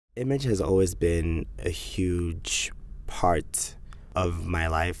Image has always been a huge part of my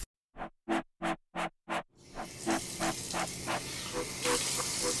life.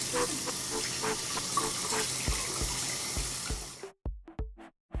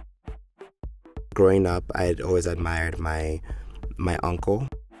 Growing up, I had always admired my uncle.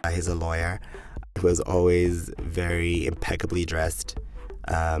 He's a lawyer. He was always very impeccably dressed,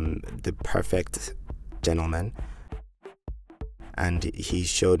 the perfect gentleman. And he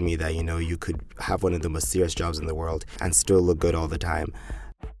showed me that, you could have one of the most serious jobs in the world and still look good all the time.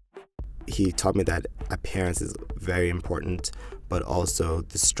 He taught me that appearance is very important, but also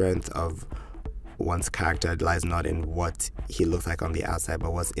the strength of one's character lies not in what he looks like on the outside,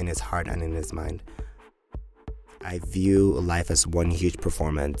 but what's in his heart and in his mind. I view life as one huge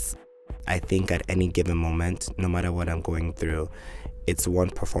performance. I think at any given moment, no matter what I'm going through, it's one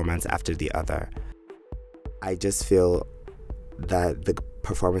performance after the other. I just feel that the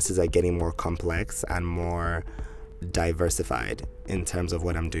performances are getting more complex and more diversified in terms of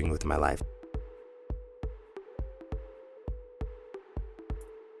what I'm doing with my life.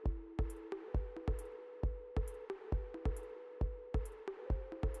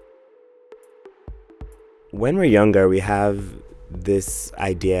 When we're younger, we have this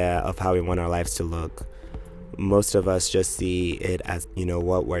idea of how we want our lives to look. Most of us just see it as,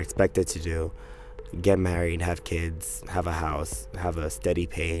 what we're expected to do. Get married, have kids, have a house, have a steady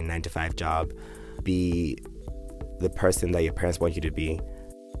paying 9-to-5 job, be the person that your parents want you to be.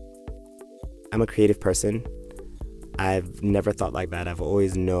 I'm a creative person. I've never thought like that. I've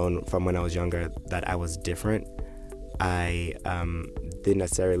always known from when I was younger that I was different. I didn't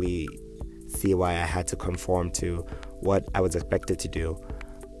necessarily see why I had to conform to what I was expected to do.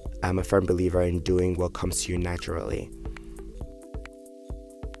 I'm a firm believer in doing what comes to you naturally.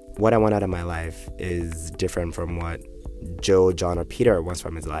 What I want out of my life is different from what Joe, John, or Peter wants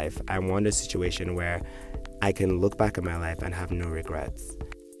from his life. I want a situation where I can look back at my life and have no regrets.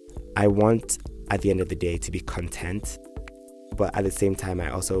 I want, at the end of the day, to be content, but at the same time, I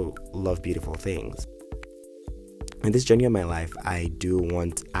also love beautiful things. In this journey of my life, I do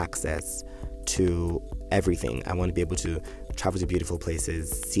want access to everything. I want to be able to travel to beautiful places,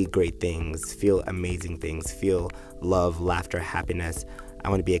 see great things, feel amazing things, feel love, laughter, happiness. I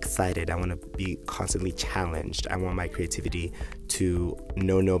want to be excited. I want to be constantly challenged. I want my creativity to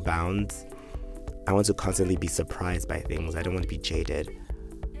know no bounds. I want to constantly be surprised by things. I don't want to be jaded.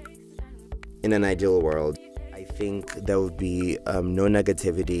 In an ideal world, I think there would be no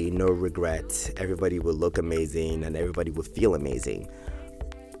negativity, no regret. Everybody would look amazing and everybody would feel amazing.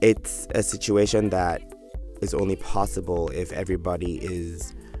 It's a situation that is only possible if everybody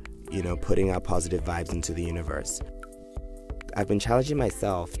is, putting out positive vibes into the universe. I've been challenging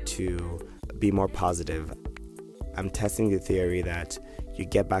myself to be more positive. I'm testing the theory that you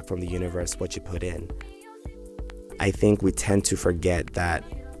get back from the universe what you put in. I think we tend to forget that,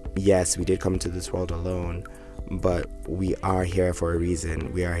 yes, we did come into this world alone, but we are here for a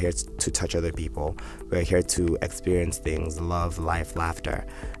reason. We are here to touch other people. We are here to experience things, love, life, laughter.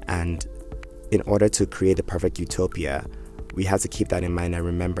 And in order to create the perfect utopia, we have to keep that in mind and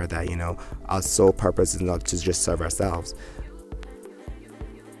remember that, our sole purpose is not to just serve ourselves.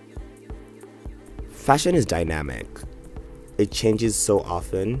 Fashion is dynamic. It changes so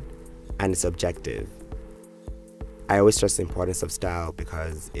often and it's objective. I always stress the importance of style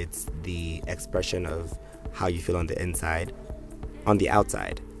because it's the expression of how you feel on the inside, on the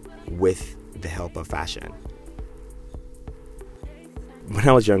outside, with the help of fashion. When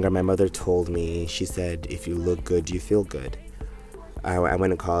I was younger, my mother told me, she said, if you look good, you feel good. I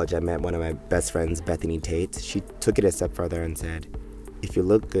went to college, I met one of my best friends, Bethany Tate. She took it a step further and said, if you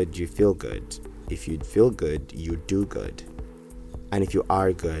look good, you feel good. If you feel good, you do good. And if you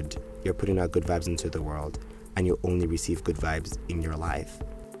are good, you're putting out good vibes into the world and you only receive good vibes in your life.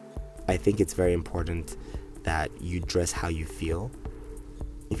 I think it's very important that you dress how you feel.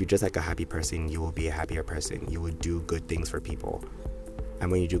 If you dress like a happy person, you will be a happier person. You will do good things for people.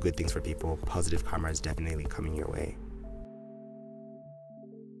 And when you do good things for people, positive karma is definitely coming your way.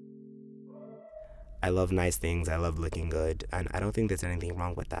 I love nice things, I love looking good, and I don't think there's anything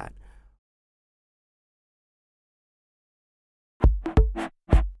wrong with that.